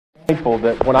Thankful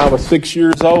that when I was 6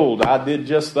 years old, I did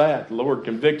just that. The Lord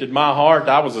convicted my heart.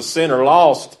 I was a sinner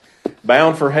lost,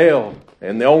 bound for hell.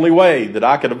 And the only way that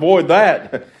I could avoid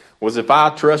that was if I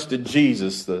trusted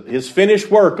Jesus, His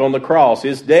finished work on the cross,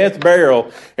 His death,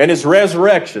 burial, and His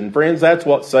resurrection. Friends, that's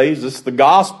what saves us. The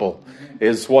gospel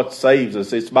is what saves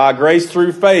us. It's by grace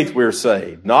through faith we're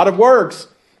saved, not of works,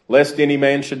 lest any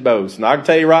man should boast. And I can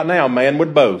tell you right now, man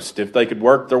would boast if they could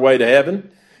work their way to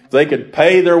heaven. They could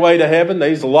pay their way to heaven.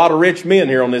 There's a lot of rich men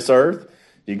here on this earth.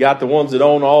 You got the ones that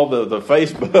own all the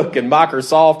Facebook and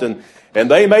Microsoft,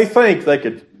 and they may think they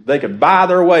could buy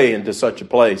their way into such a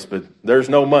place, but there's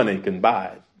no money can buy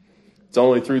it. It's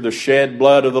only through the shed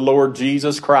blood of the Lord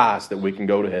Jesus Christ that we can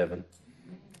go to heaven.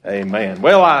 Amen.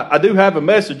 Well, I do have a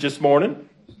message this morning,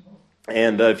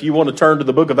 and if you want to turn to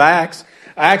the book of Acts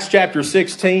chapter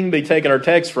 16, be taking our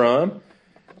text from.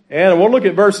 And we'll look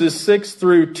at verses 6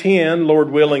 through 10, Lord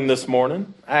willing, this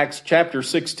morning. Acts chapter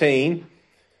 16,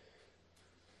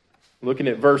 looking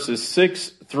at verses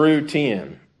 6 through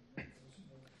 10.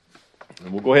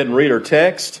 And we'll go ahead and read our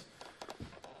text.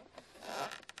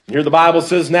 Here the Bible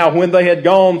says, "Now when they had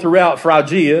gone throughout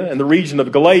Phrygia and the region of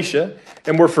Galatia,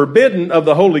 and were forbidden of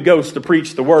the Holy Ghost to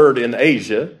preach the word in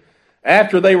Asia,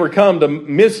 after they were come to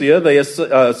Mysia, they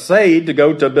essayed to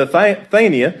go to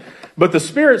Bithynia, but the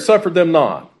Spirit suffered them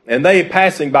not. And they,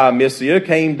 passing by Mysia,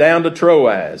 came down to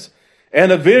Troas.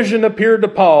 And a vision appeared to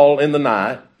Paul in the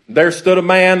night. There stood a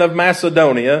man of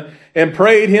Macedonia, and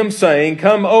prayed him, saying,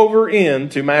 Come over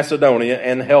into Macedonia,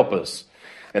 and help us.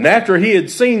 And after he had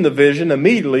seen the vision,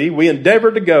 immediately we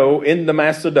endeavored to go into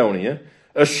Macedonia,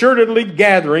 assuredly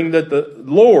gathering that the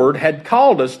Lord had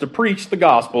called us to preach the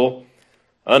gospel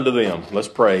unto them." Let's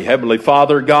pray. Heavenly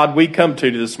Father, God, we come to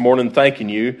you this morning thanking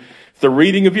you the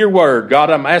reading of your word. God,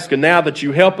 I'm asking now that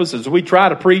you help us as we try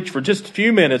to preach for just a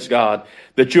few minutes, God,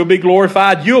 that you'll be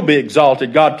glorified, you'll be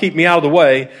exalted. God, keep me out of the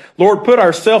way. Lord, put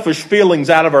our selfish feelings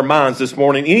out of our minds this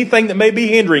morning. Anything that may be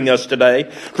hindering us today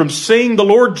from seeing the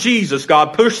Lord Jesus,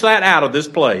 God, push that out of this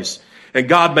place. And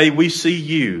God, may we see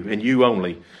you and you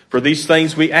only. For these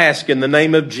things we ask in the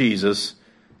name of Jesus,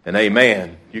 and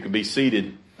amen. You can be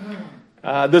seated.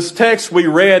 This text we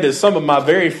read is some of my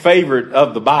very favorite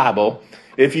of the Bible.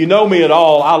 If you know me at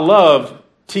all, I love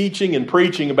teaching and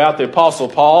preaching about the Apostle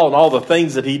Paul and all the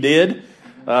things that he did.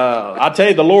 I tell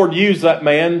you, the Lord used that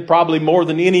man probably more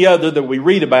than any other that we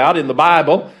read about in the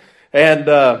Bible. And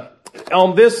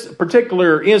on this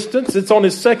particular instance, it's on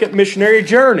his second missionary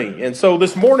journey. And so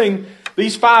this morning,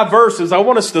 these 5 verses, I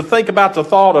want us to think about the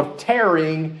thought of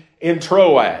tarrying in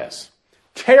Troas.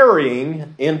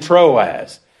 Tarrying in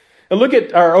Troas. And look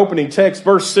at our opening text,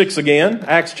 verse 6 again,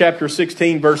 Acts chapter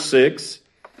 16, verse 6.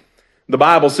 The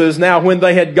Bible says, "Now when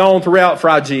they had gone throughout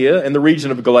Phrygia and the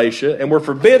region of Galatia, and were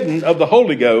forbidden of the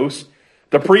Holy Ghost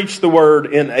to preach the word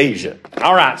in Asia."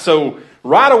 All right, so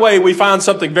right away we find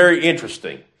something very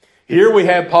interesting. Here we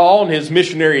have Paul and his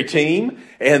missionary team,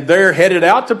 and they're headed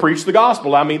out to preach the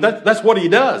gospel. I mean, that's what he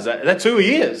does. That's who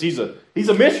he is. He's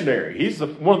a missionary. He's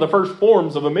one of the first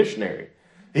forms of a missionary.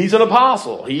 He's an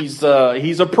apostle. He's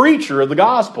a preacher of the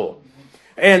gospel.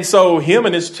 And so him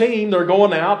and his team, they're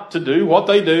going out to do what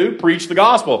they do, preach the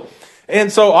gospel.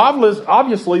 And so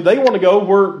obviously they want to go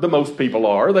where the most people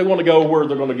are. They want to go where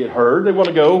they're going to get heard. They want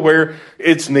to go where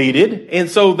it's needed. And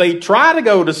so they try to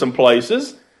go to some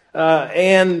places,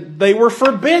 and they were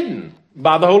forbidden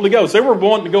by the Holy Ghost. They were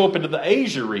wanting to go up into the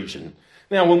Asia region.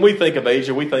 Now, when we think of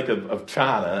Asia, we think of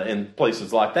China and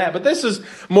places like that. But this is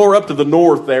more up to the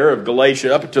north there of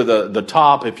Galatia, up to the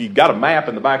top. If you've got a map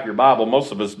in the back of your Bible,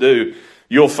 most of us do,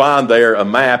 you'll find there a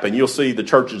map, and you'll see the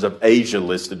churches of Asia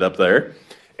listed up there.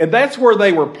 And that's where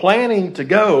they were planning to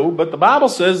go. But the Bible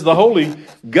says the Holy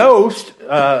Ghost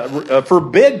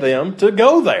forbid them to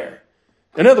go there.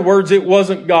 In other words, it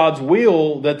wasn't God's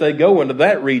will that they go into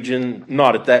that region,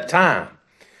 not at that time.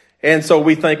 And so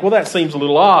we think, well, that seems a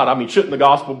little odd. I mean, shouldn't the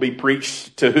gospel be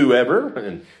preached to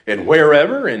whoever and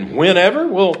wherever and whenever?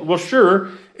 Well, sure,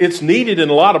 it's needed in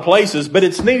a lot of places, but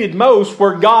it's needed most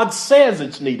where God says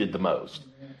it's needed the most.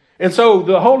 And so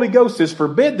the Holy Ghost has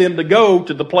forbid them to go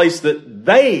to the place that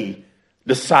they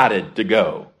decided to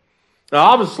go.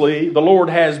 Now, obviously, the Lord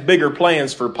has bigger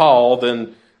plans for Paul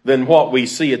than what we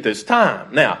see at this time.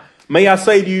 Now, may I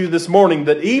say to you this morning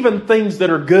that even things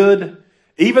that are good,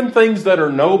 even things that are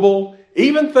noble,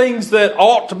 even things that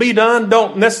ought to be done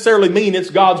don't necessarily mean it's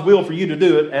God's will for you to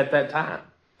do it at that time.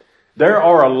 There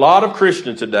are a lot of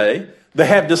Christians today that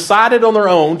have decided on their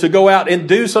own to go out and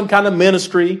do some kind of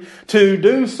ministry, to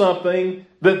do something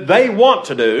that they want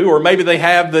to do, or maybe they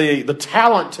have the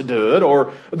talent to do it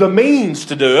or the means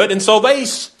to do it. And so they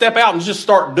step out and just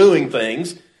start doing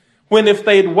things When if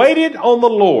they'd waited on the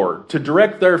Lord to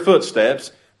direct their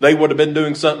footsteps, they would have been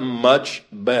doing something much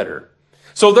better.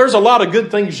 So there's a lot of good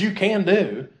things you can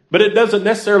do, but it doesn't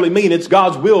necessarily mean it's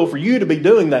God's will for you to be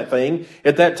doing that thing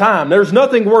at that time. There's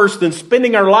nothing worse than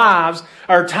spending our lives,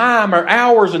 our time, our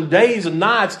hours and days and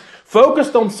nights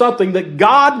focused on something that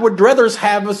God would rather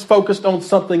have us focused on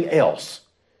something else,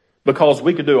 because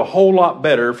we could do a whole lot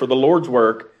better for the Lord's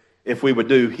work if we would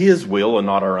do His will and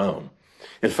not our own.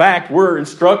 In fact, we're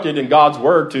instructed in God's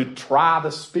Word to try the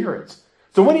spirits.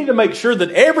 So we need to make sure that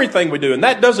everything we do, and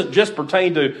that doesn't just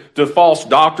pertain to false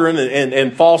doctrine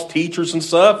and false teachers and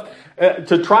stuff.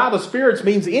 To try the spirits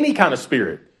means any kind of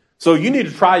spirit. So you need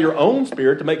to try your own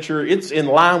spirit to make sure it's in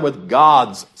line with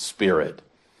God's spirit.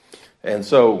 And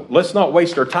so let's not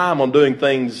waste our time on doing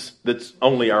things that's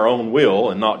only our own will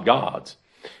and not God's.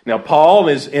 Now, Paul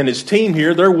and his team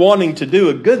here, they're wanting to do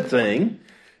a good thing.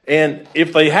 And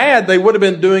if they had, they would have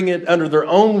been doing it under their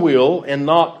own will and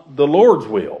not the Lord's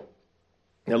will.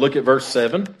 Now look at verse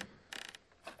 7.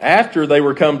 After they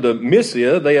were come to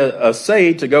Mysia, they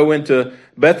essayed to go into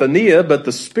Bithynia, but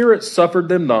the Spirit suffered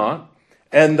them not.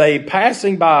 And they,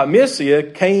 passing by Mysia,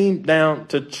 came down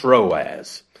to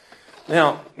Troas.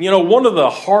 Now, one of the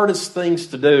hardest things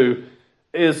to do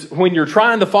is when you're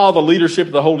trying to follow the leadership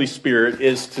of the Holy Spirit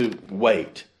is to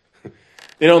wait.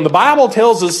 And the Bible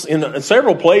tells us in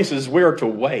several places we are to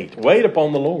wait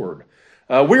upon the Lord.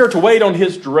 We are to wait on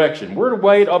His direction. We're to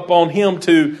wait upon Him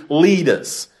to lead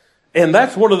us. And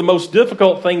that's one of the most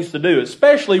difficult things to do,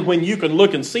 especially when you can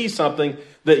look and see something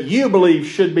that you believe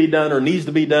should be done or needs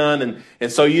to be done.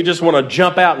 And so you just want to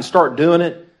jump out and start doing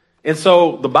it. And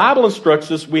so the Bible instructs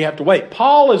us we have to wait.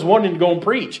 Paul is wanting to go and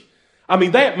preach. I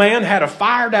mean, that man had a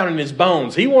fire down in his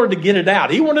bones. He wanted to get it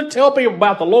out. He wanted to tell people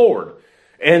about the Lord.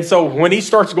 And so when he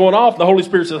starts going off, the Holy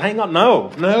Spirit says, hang on,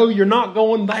 no, you're not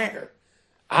going there.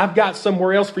 I've got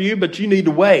somewhere else for you, but you need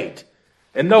to wait.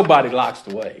 And nobody likes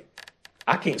to wait.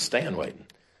 I can't stand waiting.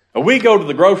 We go to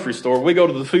the grocery store. We go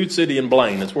to the Food City in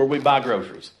Blaine. That's where we buy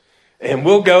groceries. And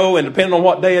we'll go, and depending on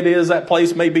what day it is, that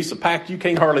place may be so packed you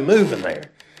can't hardly move in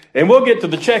there. And we'll get to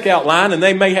the checkout line, and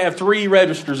they may have 3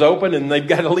 registers open, and they've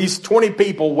got at least 20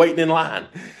 people waiting in line.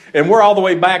 And we're all the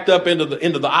way backed up into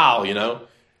the aisle,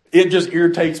 It just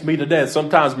irritates me to death.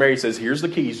 Sometimes Mary says, here's the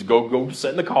keys. Go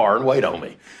sit in the car and wait on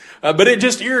me. But it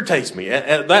just irritates me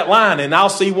at that line. And I'll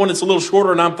see one that's a little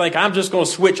shorter, and I'm thinking, I'm just going to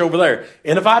switch over there.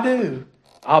 And if I do,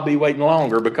 I'll be waiting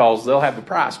longer because they'll have the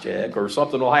price check or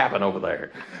something will happen over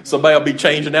there. Somebody will be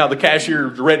changing out. The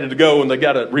cashier's ready to go, and they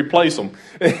got to replace them.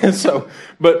 And so,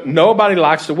 but nobody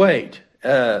likes to wait.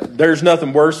 There's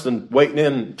nothing worse than waiting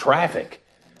in traffic.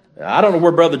 I don't know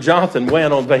where Brother Jonathan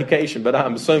went on vacation, but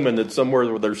I'm assuming that somewhere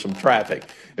where there's some traffic.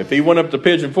 If he went up to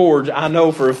Pigeon Forge, I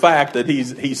know for a fact that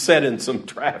he's set in some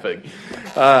traffic.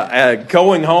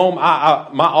 Going home,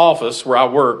 my office where I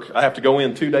work, I have to go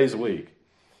in 2 days a week.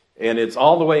 And it's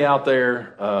all the way out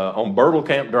there on Bertle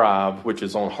Camp Drive, which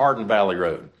is on Hardin Valley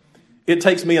Road. It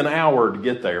takes me an hour to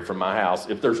get there from my house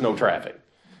if there's no traffic.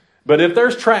 But if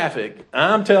there's traffic,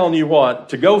 I'm telling you what,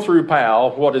 to go through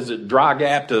Powell, what is it, Dry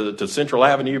Gap to Central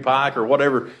Avenue Pike or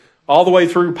whatever, all the way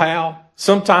through Powell,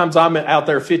 sometimes I'm out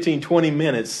there 15, 20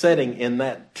 minutes sitting in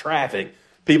that traffic.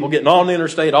 People getting on the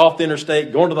interstate, off the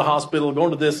interstate, going to the hospital,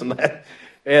 going to this and that.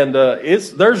 And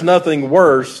there's nothing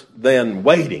worse than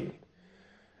waiting.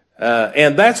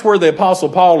 And that's where the Apostle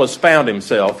Paul has found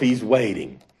himself. He's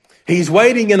waiting. He's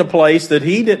waiting in a place that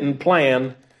he didn't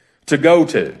plan to go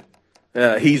to.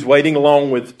 He's waiting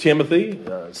along with Timothy,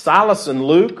 Silas, and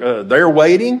Luke. They're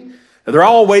waiting. They're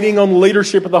all waiting on the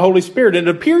leadership of the Holy Spirit. And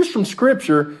it appears from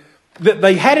Scripture that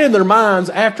they had it in their minds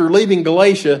after leaving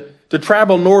Galatia to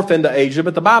travel north into Asia.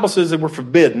 But the Bible says they were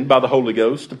forbidden by the Holy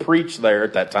Ghost to preach there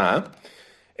at that time.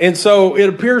 And so it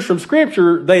appears from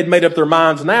Scripture they had made up their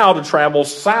minds now to travel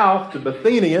south to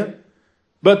Bithynia,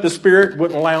 but the Spirit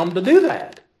wouldn't allow them to do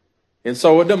that. And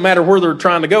so it doesn't matter where they're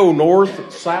trying to go,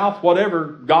 north, south, whatever,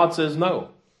 God says no.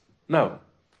 No.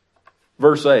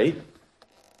 Verse 8,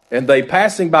 and they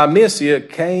passing by Mysia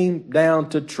came down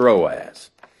to Troas.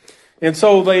 And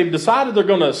so they've decided they're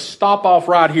going to stop off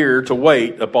right here to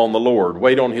wait upon the Lord,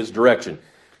 wait on His direction.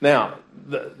 Now,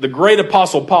 the great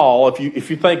Apostle Paul,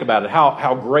 if you think about it,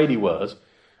 how great he was,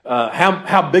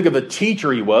 how big of a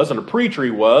teacher he was and a preacher he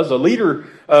was, a leader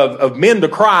of men to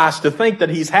Christ, to think that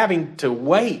he's having to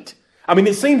wait. I mean,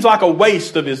 it seems like a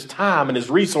waste of his time and his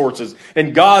resources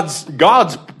and God's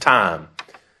time.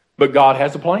 But God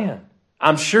has a plan.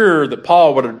 I'm sure that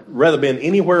Paul would have rather been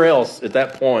anywhere else at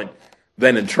that point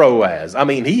than in Troas. I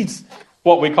mean, he's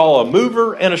what we call a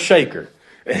mover and a shaker.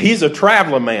 He's a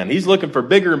traveling man. He's looking for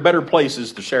bigger and better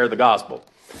places to share the gospel.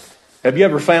 Have you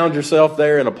ever found yourself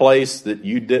there in a place that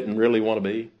you didn't really want to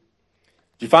be? Did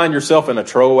you find yourself in a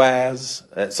Troas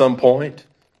at some point?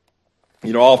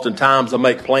 You know, oftentimes I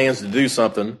make plans to do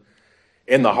something,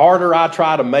 and the harder I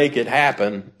try to make it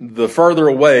happen, the further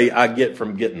away I get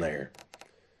from getting there.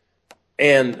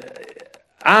 And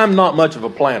I'm not much of a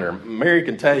planner. Mary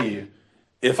can tell you,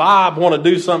 if I want to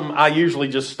do something, I usually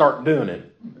just start doing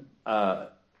it.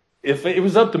 If it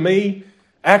was up to me,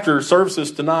 after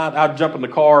services tonight, I'd jump in the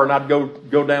car and I'd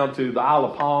go down to the Isle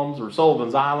of Palms or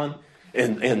Sullivan's Island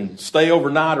and stay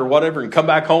overnight or whatever and come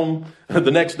back home the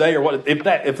next day or what, if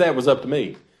that was up to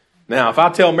me. Now, if I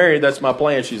tell Mary that's my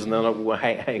plan, she's, no, well,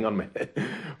 hang on a minute.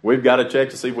 We've got to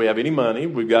check to see if we have any money.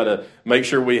 We've got to make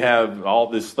sure we have all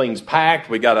these things packed.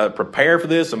 We got to prepare for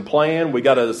this and plan. We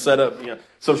got to set up, you know.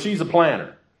 So she's a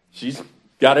planner. She's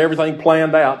got everything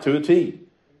planned out to a T.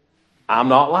 I'm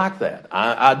not like that.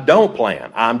 I don't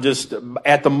plan. I'm just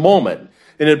at the moment.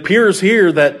 And it appears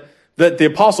here that the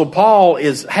Apostle Paul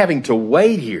is having to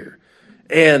wait here.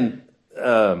 And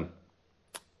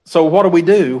so what do we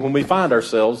do when we find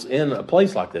ourselves in a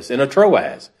place like this, in a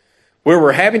Troas, where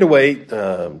we're having to wait,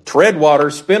 tread water,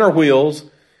 spin our wheels,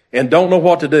 and don't know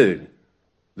what to do?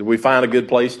 Do we find a good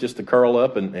place just to curl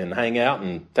up and hang out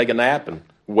and take a nap and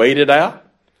wait it out?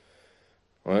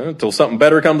 Well, until something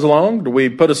better comes along. Do we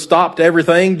put a stop to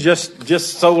everything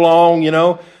just so long, you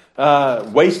know,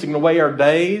 wasting away our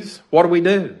days? What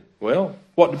do? Well,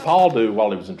 what did Paul do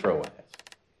while he was in Troas?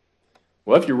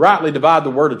 Well, if you rightly divide the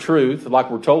word of truth,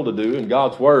 like we're told to do in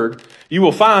God's word, you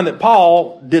will find that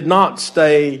Paul did not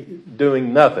stay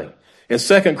doing nothing. In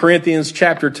 2 Corinthians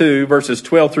chapter 2, verses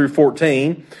 12 through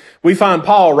 14, we find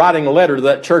Paul writing a letter to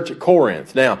that church at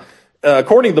Corinth. Now,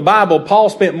 according to the Bible, Paul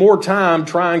spent more time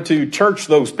trying to church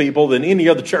those people than any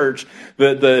other church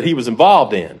that he was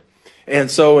involved in. And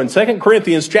so in 2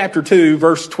 Corinthians chapter 2,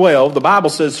 verse 12, the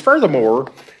Bible says,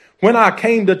 "Furthermore, when I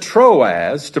came to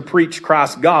Troas to preach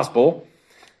Christ's gospel,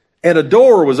 and a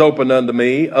door was opened unto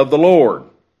me of the Lord.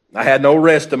 I had no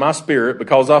rest in my spirit,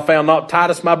 because I found not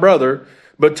Titus my brother,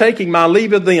 but taking my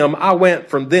leave of them, I went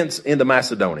from thence into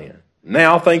Macedonia.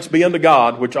 Now thanks be unto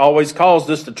God, which always caused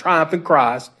us to triumph in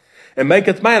Christ, and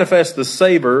maketh manifest the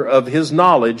savor of his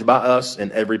knowledge by us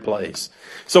in every place."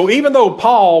 So even though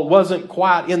Paul wasn't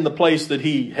quite in the place that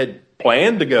he had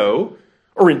planned to go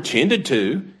or intended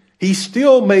to, he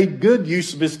still made good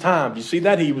use of his time. You see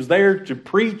that? He was there to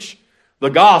preach the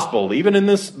gospel, even in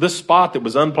this spot that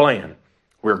was unplanned,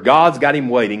 where God's got him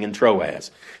waiting in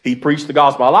Troas. He preached the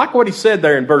gospel. I like what he said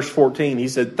there in verse 14. He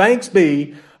said, "Thanks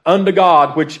be unto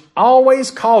God, which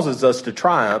always causes us to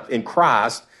triumph in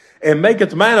Christ, and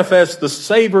maketh manifest the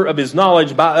savor of his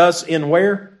knowledge by us in"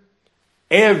 where?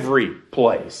 Every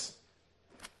place.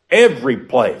 Every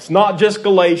place. Not just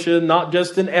Galatia, not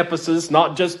just in Ephesus,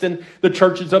 not just in the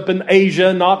churches up in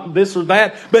Asia, not this or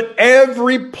that, but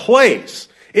every place.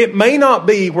 It may not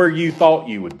be where you thought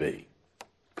you would be.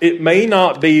 It may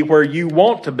not be where you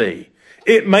want to be.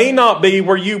 It may not be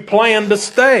where you plan to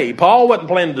stay. Paul wasn't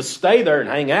planning to stay there and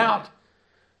hang out.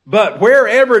 But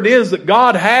wherever it is that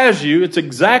God has you, it's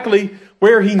exactly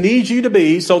where he needs you to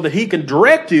be so that he can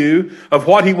direct you of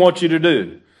what he wants you to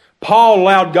do. Paul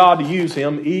allowed God to use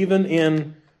him even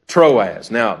in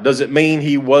Troas. Now, does it mean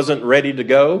he wasn't ready to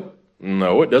go?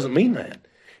 No, it doesn't mean that.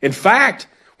 In fact,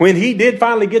 when he did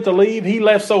finally get to leave, he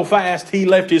left so fast, he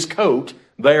left his coat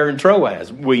there in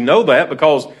Troas. We know that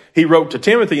because he wrote to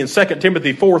Timothy in 2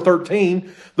 Timothy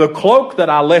 4:13, "The cloak that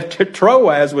I left at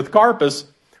Troas with Carpus,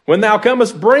 when thou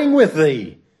comest, bring with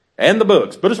thee," and the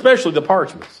books, but especially the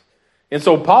parchments. And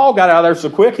so Paul got out of there so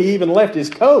quick, he even left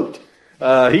his coat.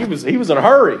 He was in a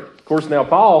hurry. Of course, now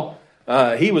Paul,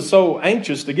 he was so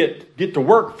anxious to get to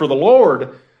work for the Lord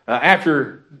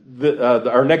after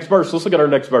our next verse. Let's look at our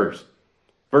next verse.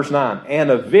 Verse 9,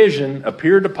 "And a vision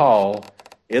appeared to Paul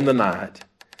in the night.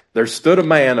 There stood a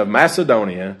man of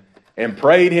Macedonia and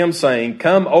prayed him, saying,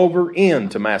 Come over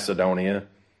into Macedonia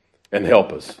and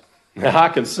help us." Now I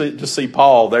can just see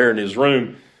Paul there in his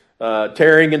room,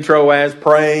 tarrying in Troas,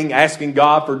 praying, asking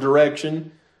God for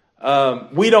direction.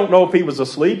 We don't know if he was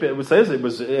asleep. It says it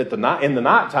was in the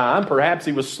nighttime. Perhaps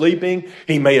he was sleeping.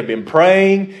 He may have been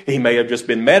praying. He may have just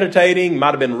been meditating.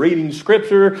 Might have been reading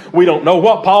scripture. We don't know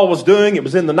what Paul was doing. It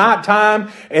was in the nighttime.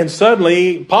 And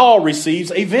suddenly Paul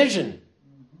receives a vision.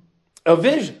 A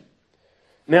vision.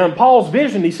 Now in Paul's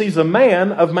vision, he sees a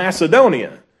man of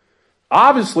Macedonia.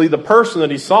 Obviously, the person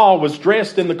that he saw was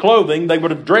dressed in the clothing they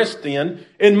would have dressed in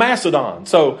Macedon.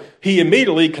 So he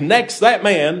immediately connects that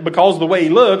man, because of the way he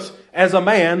looks, as a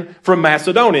man from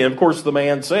Macedonia. And of course, the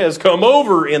man says, "Come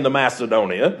over into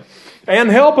Macedonia and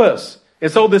help us."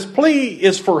 And so this plea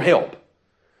is for help.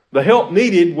 The help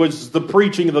needed was the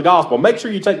preaching of the gospel. Make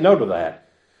sure you take note of that.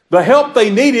 The help they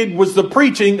needed was the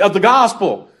preaching of the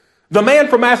gospel. The man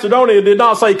from Macedonia did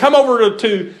not say, come over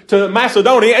to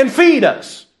Macedonia and feed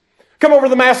us. Come over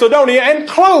to Macedonia and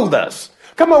clothe us.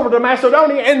 Come over to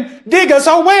Macedonia and dig us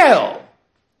a well.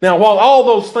 Now, while all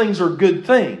those things are good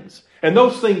things, and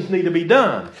those things need to be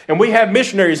done, and we have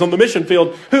missionaries on the mission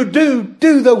field who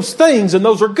do those things, and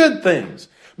those are good things.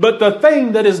 But the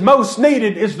thing that is most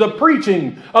needed is the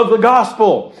preaching of the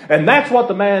gospel. And that's what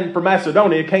the man from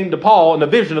Macedonia came to Paul in the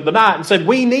vision of the night and said,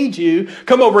 we need you.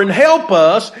 Come over and help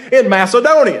us in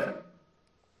Macedonia.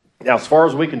 Now, as far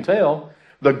as we can tell,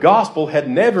 the gospel had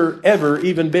never, ever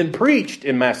even been preached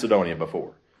in Macedonia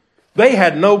before. They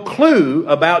had no clue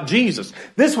about Jesus.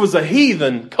 This was a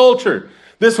heathen culture.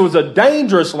 This was a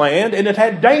dangerous land, and it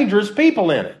had dangerous people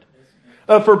in it.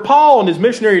 For Paul and his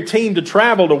missionary team to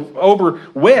travel over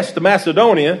west to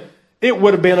Macedonia, it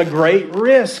would have been a great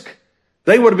risk.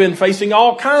 They would have been facing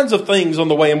all kinds of things on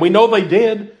the way, and we know they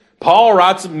did. Paul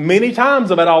writes many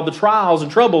times about all the trials and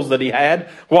troubles that he had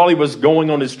while he was going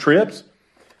on his trips.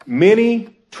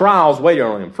 Many trials waited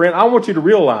on him. Friend, I want you to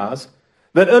realize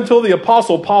that until the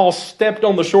Apostle Paul stepped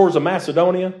on the shores of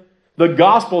Macedonia, the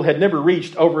gospel had never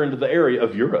reached over into the area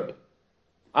of Europe.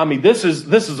 I mean, this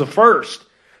is a first.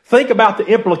 Think about the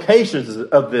implications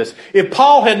of this. If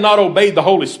Paul had not obeyed the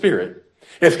Holy Spirit,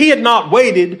 if he had not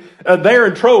waited there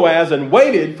in Troas and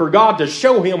waited for God to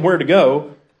show him where to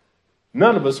go,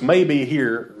 none of us may be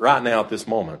here right now at this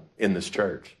moment in this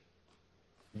church.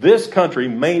 This country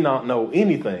may not know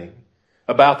anything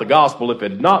about the gospel if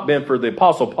it had not been for the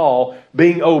Apostle Paul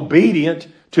being obedient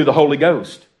to the Holy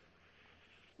Ghost.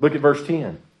 Look at verse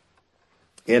 10.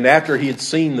 And after he had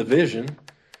seen the vision,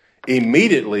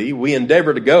 immediately we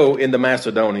endeavored to go into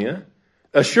Macedonia,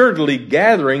 assuredly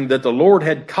gathering that the Lord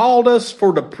had called us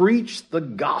for to preach the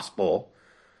gospel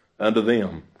unto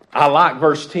them. I like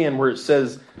verse 10 where it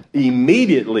says,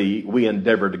 immediately we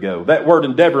endeavored to go. That word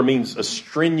endeavor means a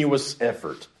strenuous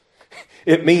effort.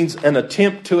 It means an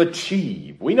attempt to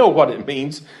achieve. We know what it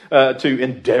means to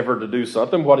endeavor to do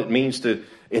something, what it means to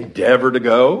endeavor to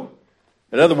go.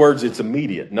 In other words, it's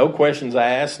immediate. No questions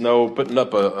asked, no putting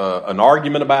up an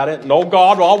argument about it. No,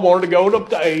 God, I wanted to go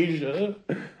to Asia.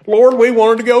 Lord, we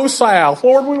wanted to go south.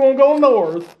 Lord, we want to go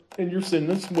north. And you're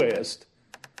sending us west.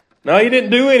 No, he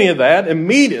didn't do any of that.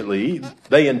 Immediately,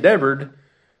 they endeavored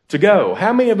to go.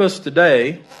 How many of us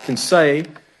today can say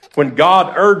when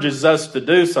God urges us to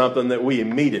do something that we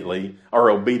immediately are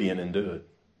obedient and do it?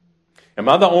 Am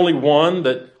I the only one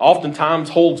that oftentimes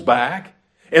holds back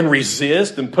and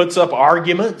resists and puts up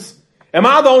arguments? Am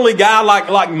I the only guy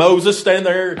like Moses standing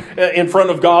there in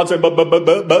front of God saying,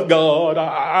 but God,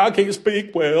 I can't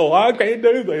speak well. I can't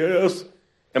do this.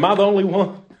 Am I the only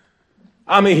one?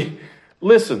 I mean,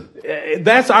 listen,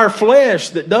 that's our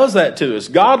flesh that does that to us.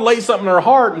 God lays something in our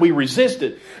heart and we resist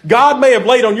it. God may have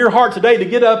laid on your heart today to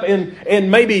get up and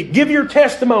maybe give your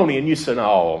testimony. And you said,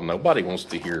 oh, nobody wants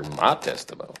to hear my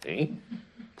testimony.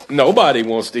 Nobody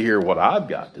wants to hear what I've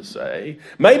got to say.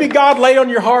 Maybe God laid on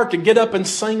your heart to get up and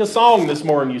sing a song this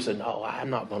morning. You said, no,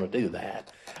 I'm not going to do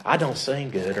that. I don't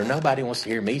sing good, or nobody wants to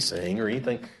hear me sing or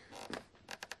anything.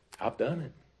 I've done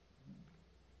it.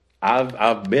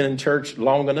 I've been in church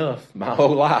long enough, my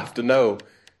whole life, to know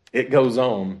it goes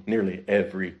on nearly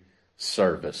every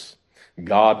service.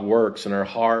 God works in our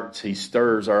hearts. He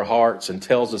stirs our hearts and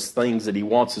tells us things that he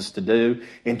wants us to do.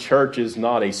 And church is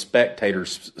not a spectator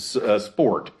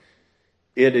sport.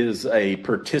 It is a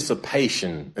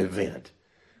participation event.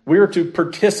 We are to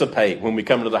participate when we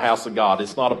come to the house of God.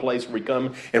 It's not a place where we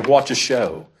come and watch a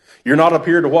show. You're not up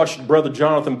here to watch Brother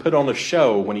Jonathan put on a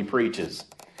show when he preaches.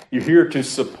 You're here to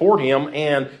support him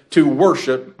and to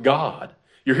worship God.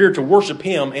 You're here to worship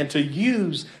him and to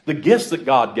use the gifts that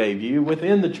God gave you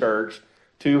within the church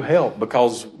to help,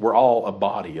 because we're all a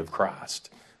body of Christ,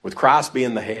 with Christ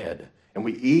being the head. And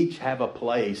we each have a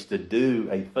place to do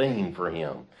a thing for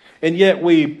him. And yet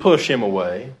we push him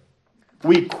away.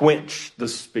 We quench the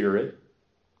Spirit.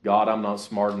 God, I'm not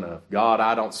smart enough. God,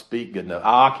 I don't speak good enough.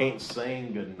 I can't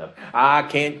sing good enough. I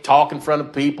can't talk in front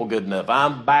of people good enough.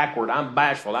 I'm backward. I'm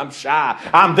bashful. I'm shy.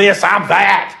 I'm this. I'm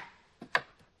that.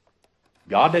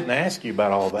 God didn't ask you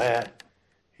about all that.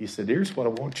 He said, here's what I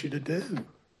want you to do.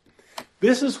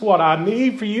 This is what I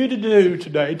need for you to do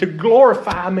today to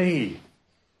glorify me.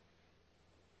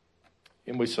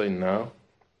 And we say no.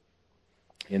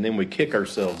 And then we kick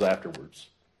ourselves afterwards.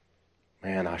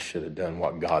 Man, I should have done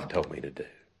what God told me to do.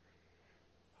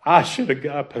 I should have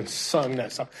got up and sung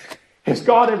that song. Has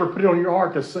God ever put it on your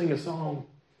heart to sing a song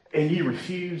and you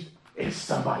refused and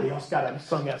somebody else got up and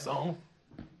sung that song?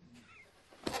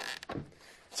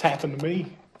 It's happened to me.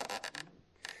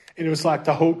 And it was like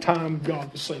the whole time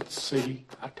God was saying, see,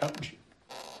 I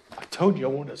told you I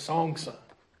wanted a song sung.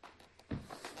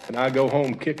 And I go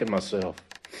home kicking myself.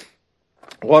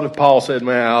 What if Paul said,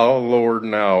 man, oh, Lord,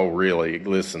 no, really,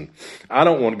 listen, I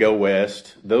don't want to go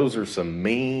west. Those are some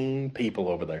mean people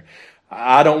over there.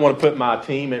 I don't want to put my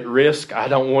team at risk. I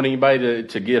don't want anybody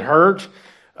to get hurt.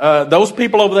 Those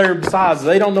people over there, besides,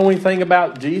 they don't know anything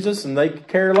about Jesus, and they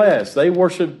care less. They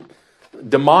worship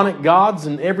demonic gods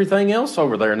and everything else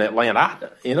over there in that land.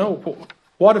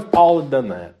 What if Paul had done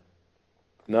that?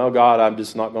 No, God, I'm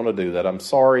just not going to do that. I'm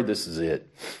sorry, this is it.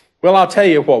 Well, I'll tell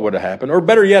you what would have happened. Or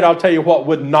better yet, I'll tell you what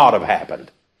would not have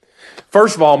happened.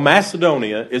 First of all,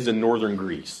 Macedonia is in northern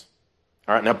Greece.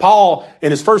 All right, now Paul, in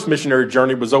his first missionary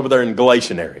journey, was over there in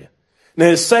Galatian area. Now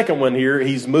his second one here,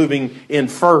 he's moving in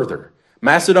further.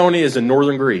 Macedonia is in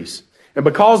northern Greece. And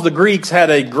because the Greeks had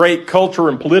a great culture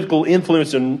and political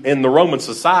influence in the Roman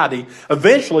society,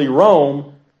 eventually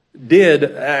Rome did,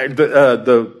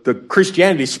 the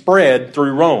Christianity spread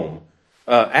through Rome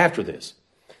after this.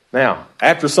 Now,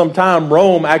 after some time,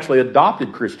 Rome actually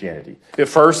adopted Christianity. At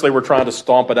first, they were trying to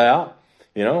stomp it out.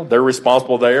 They're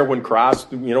responsible there when Christ,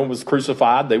 was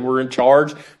crucified. They were in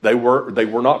charge. They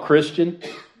were not Christian.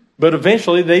 But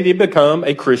eventually, they did become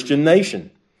a Christian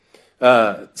nation.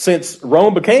 Since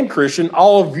Rome became Christian,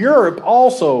 all of Europe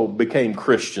also became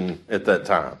Christian at that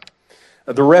time.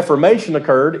 The Reformation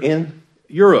occurred in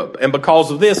Europe. And because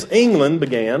of this, England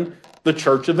began the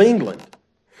Church of England.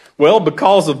 Well,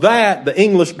 because of that, the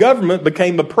English government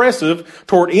became oppressive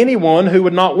toward anyone who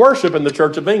would not worship in the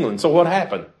Church of England. So what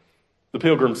happened? The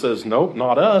Pilgrim says, nope,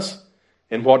 not us.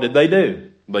 And what did they do?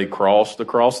 They crossed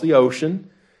across the ocean,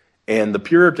 and the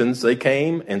Puritans, they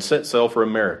came and set sail for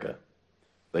America.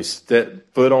 They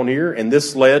set foot on here, and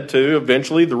this led to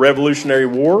eventually the Revolutionary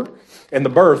War and the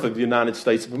birth of the United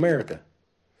States of America,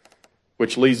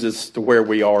 which leads us to where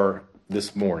we are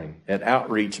this morning at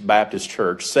Outreach Baptist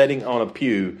Church, sitting on a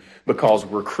pew because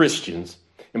we're Christians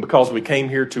and because we came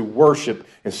here to worship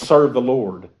and serve the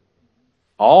Lord.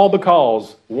 All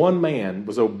because one man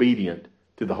was obedient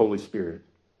to the Holy Spirit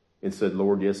and said,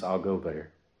 Lord, yes, I'll go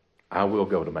there. I will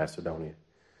go to Macedonia.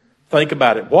 Think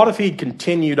about it. What if he'd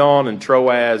continued on in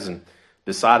Troas and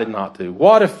decided not to?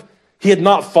 What if he had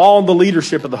not followed the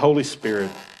leadership of the Holy Spirit?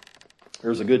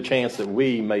 There's a good chance that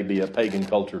we may be a pagan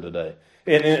culture today.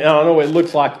 And I know it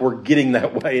looks like we're getting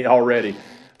that way already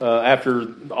after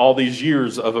all these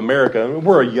years of America. I mean,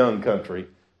 we're a young country.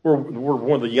 We're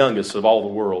one of the youngest of all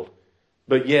the world.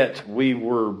 But yet we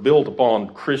were built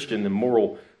upon Christian and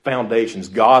moral foundations,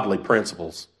 godly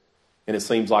principles. And it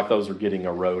seems like those are getting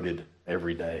eroded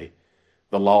every day.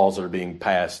 The laws that are being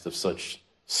passed of such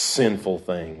sinful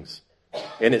things.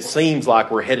 And it seems like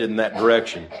we're headed in that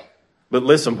direction. But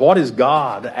listen, what is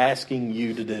God asking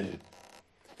you to do?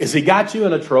 Has he got you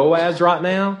in a Troas right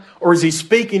now? Or is he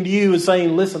speaking to you and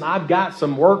saying, listen, I've got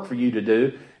some work for you to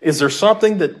do? Is there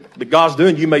something that God's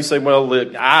doing? You may say, well,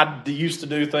 look, I used to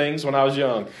do things when I was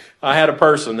young. I had a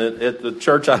person at the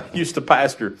church I used to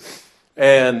pastor,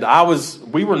 and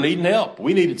we were needing help.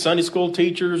 We needed Sunday school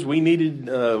teachers. We needed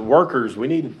workers. We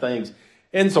needed things.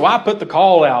 And so I put the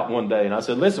call out one day, and I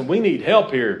said, listen, we need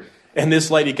help here. And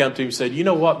this lady came to me and said, you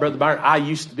know what, Brother Byron, I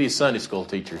used to be a Sunday school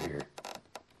teacher here.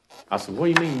 I said, what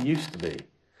do you mean you used to be?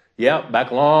 Yeah, back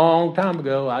a long time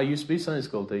ago, I used to be a Sunday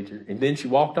school teacher. And then she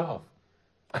walked off.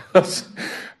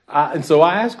 And so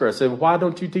I asked her, I said, why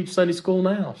don't you teach Sunday school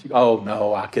now? She goes, oh,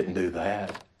 no, I couldn't do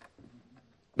that.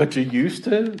 But you used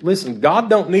to? Listen, God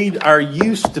don't need our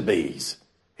used to be's.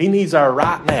 He needs our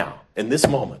right now, in this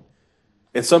moment.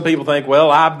 And some people think,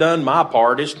 well, I've done my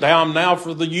part. It's time now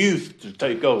for the youth to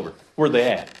take over. Where are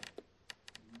they at?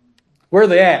 Where are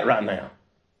they at right now?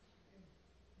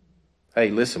 Hey,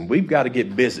 listen, we've got to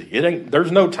get busy.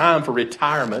 There's no time for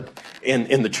retirement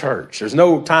in the church. There's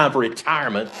no time for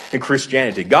retirement in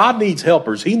Christianity. God needs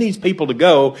helpers. He needs people to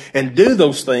go and do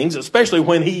those things, especially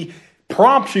when he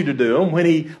prompts you to do them, when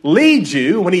he leads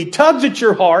you, when he tugs at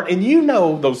your heart, and you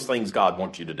know those things God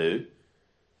wants you to do.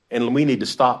 And we need to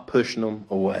stop pushing them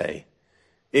away.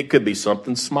 It could be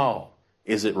something small.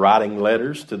 Is it writing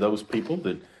letters to those people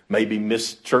that maybe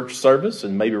miss church service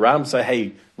and maybe write them and say,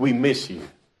 hey, we miss you?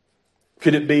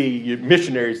 Could it be your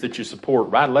missionaries that you support?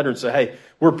 Write a letter and say, hey,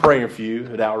 we're praying for you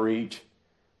at Outreach.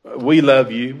 We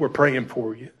love you. We're praying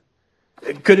for you.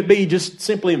 Could it be just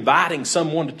simply inviting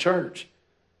someone to church?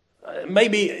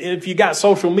 Maybe if you got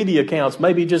social media accounts,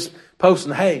 maybe just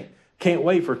posting, hey, can't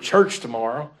wait for church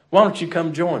tomorrow. Why don't you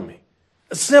come join me?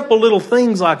 Simple little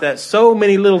things like that. So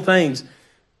many little things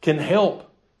can help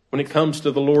when it comes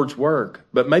to the Lord's work.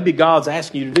 But maybe God's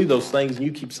asking you to do those things and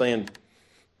you keep saying,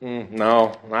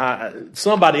 No,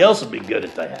 somebody else would be good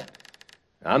at that.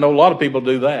 I know a lot of people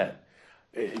do that.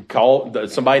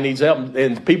 Somebody needs help,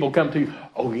 and people come to you,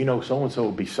 oh, so-and-so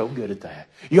would be so good at that.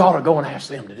 You ought to go and ask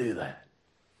them to do that.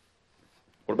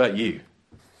 What about you?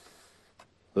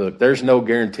 Look, there's no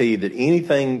guarantee that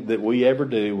anything that we ever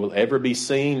do will ever be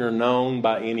seen or known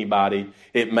by anybody.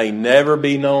 It may never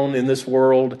be known in this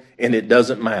world, and it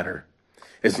doesn't matter.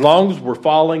 As long as we're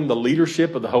following the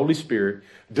leadership of the Holy Spirit,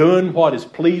 doing what is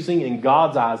pleasing in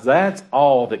God's eyes, that's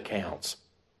all that counts.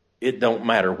 It don't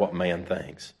matter what man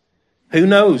thinks. Who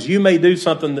knows? You may do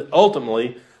something that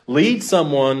ultimately leads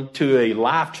someone to a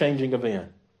life-changing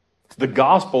event. The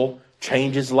gospel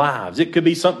changes lives. It could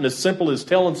be something as simple as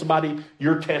telling somebody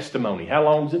your testimony. How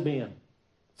long has it been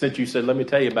since you said, let me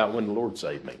tell you about when the Lord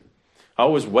saved me? I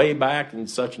was way back in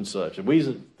such and such. And we was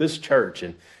at this church,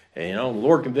 and the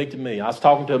Lord convicted me. I was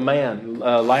talking to a man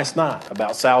last night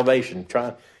about salvation.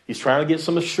 He's trying to get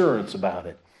some assurance about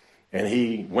it. And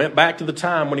he went back to the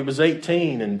time when he was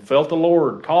 18 and felt the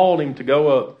Lord called him to go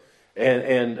up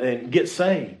and get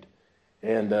saved.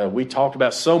 And we talked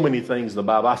about so many things in the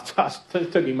Bible. I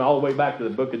took him all the way back to the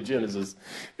book of Genesis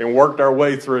and worked our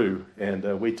way through.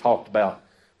 And we talked about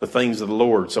the things of the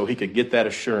Lord so he could get that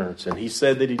assurance. And he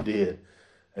said that he did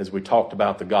as we talked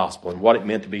about the gospel and what it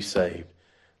meant to be saved.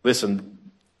 Listen,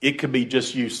 it could be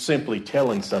just you simply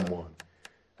telling someone.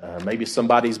 Maybe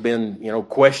somebody's been,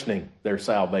 questioning their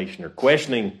salvation or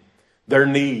questioning their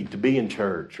need to be in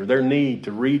church or their need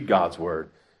to read God's word.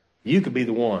 You could be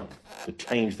the one to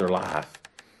change their life.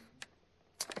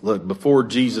 Look, before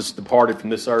Jesus departed from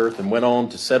this earth and went on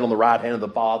to sit on the right hand of the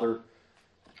Father,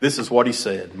 this is what he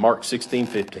said, Mark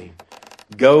 16:15.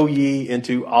 Go ye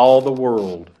into all the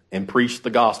world and preach the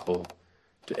gospel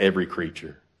to every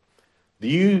creature. Do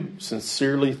you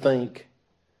sincerely think,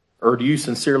 or do you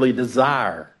sincerely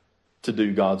desire to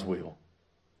do God's will?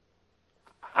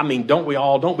 I mean, don't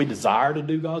we desire to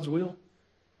do God's will?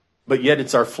 But yet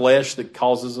it's our flesh that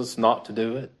causes us not to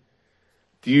do it.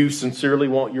 Do you sincerely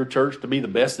want your church to be the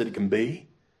best that it can be?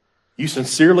 You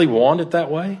sincerely want it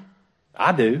that way?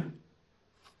 I do.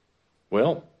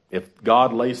 Well, if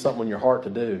God lays something on your heart to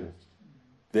do,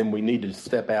 then we need to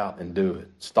step out and do it.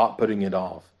 Stop putting it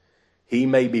off. He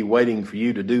may be waiting for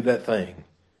you to do that thing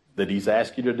that he's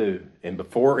asked you to do. And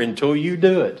until you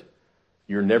do it,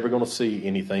 you're never going to see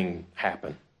anything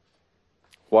happen.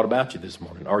 What about you this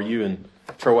morning? Are you in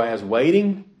Troas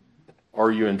waiting, or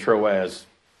are you in Troas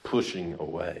pushing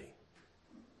away?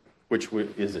 Which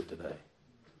is it today?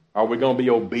 Are we going to be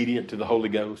obedient to the Holy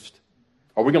Ghost?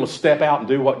 Are we going to step out and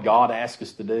do what God asks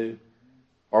us to do?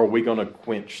 Or are we going to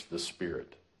quench the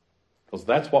Spirit? Because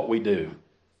that's what we do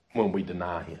when we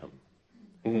deny him.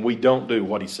 When we don't do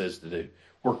what he says to do.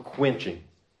 We're quenching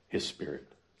his Spirit.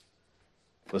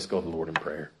 Let's go to the Lord in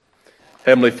prayer.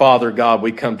 Heavenly Father, God,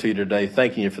 we come to you today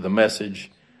thanking you for the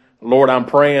message. Lord, I'm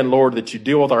praying, Lord, that you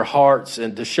deal with our hearts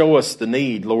and to show us the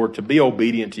need, Lord, to be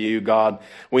obedient to you, God.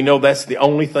 We know that's the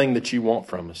only thing that you want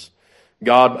from us.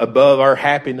 God, above our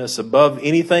happiness, above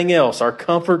anything else, our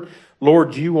comfort,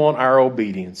 Lord, you want our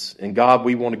obedience. And God,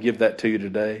 we want to give that to you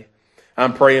today.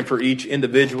 I'm praying for each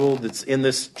individual that's in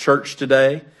this church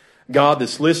today. God,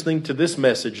 that's listening to this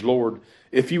message, Lord,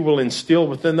 if you will instill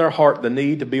within their heart the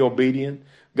need to be obedient,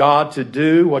 God, to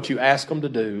do what you ask them to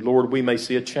do, Lord, we may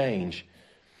see a change.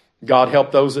 God,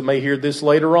 help those that may hear this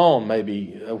later on, maybe,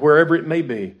 wherever it may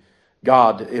be.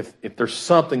 God, if there's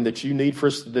something that you need for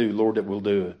us to do, Lord, that we'll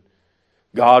do it.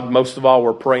 God, most of all,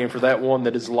 we're praying for that one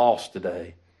that is lost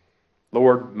today.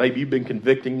 Lord, maybe you've been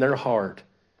convicting their heart.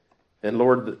 And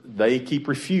Lord, they keep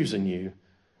refusing you.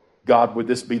 God, would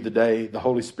this be the day the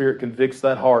Holy Spirit convicts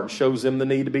that heart and shows them the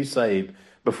need to be saved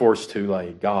before it's too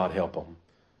late? God, help them.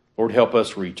 Lord, help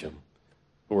us reach them.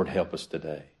 Lord, help us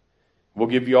today. We'll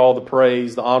give you all the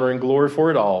praise, the honor, and glory for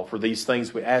it all. For these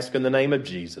things we ask in the name of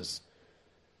Jesus.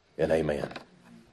 And amen.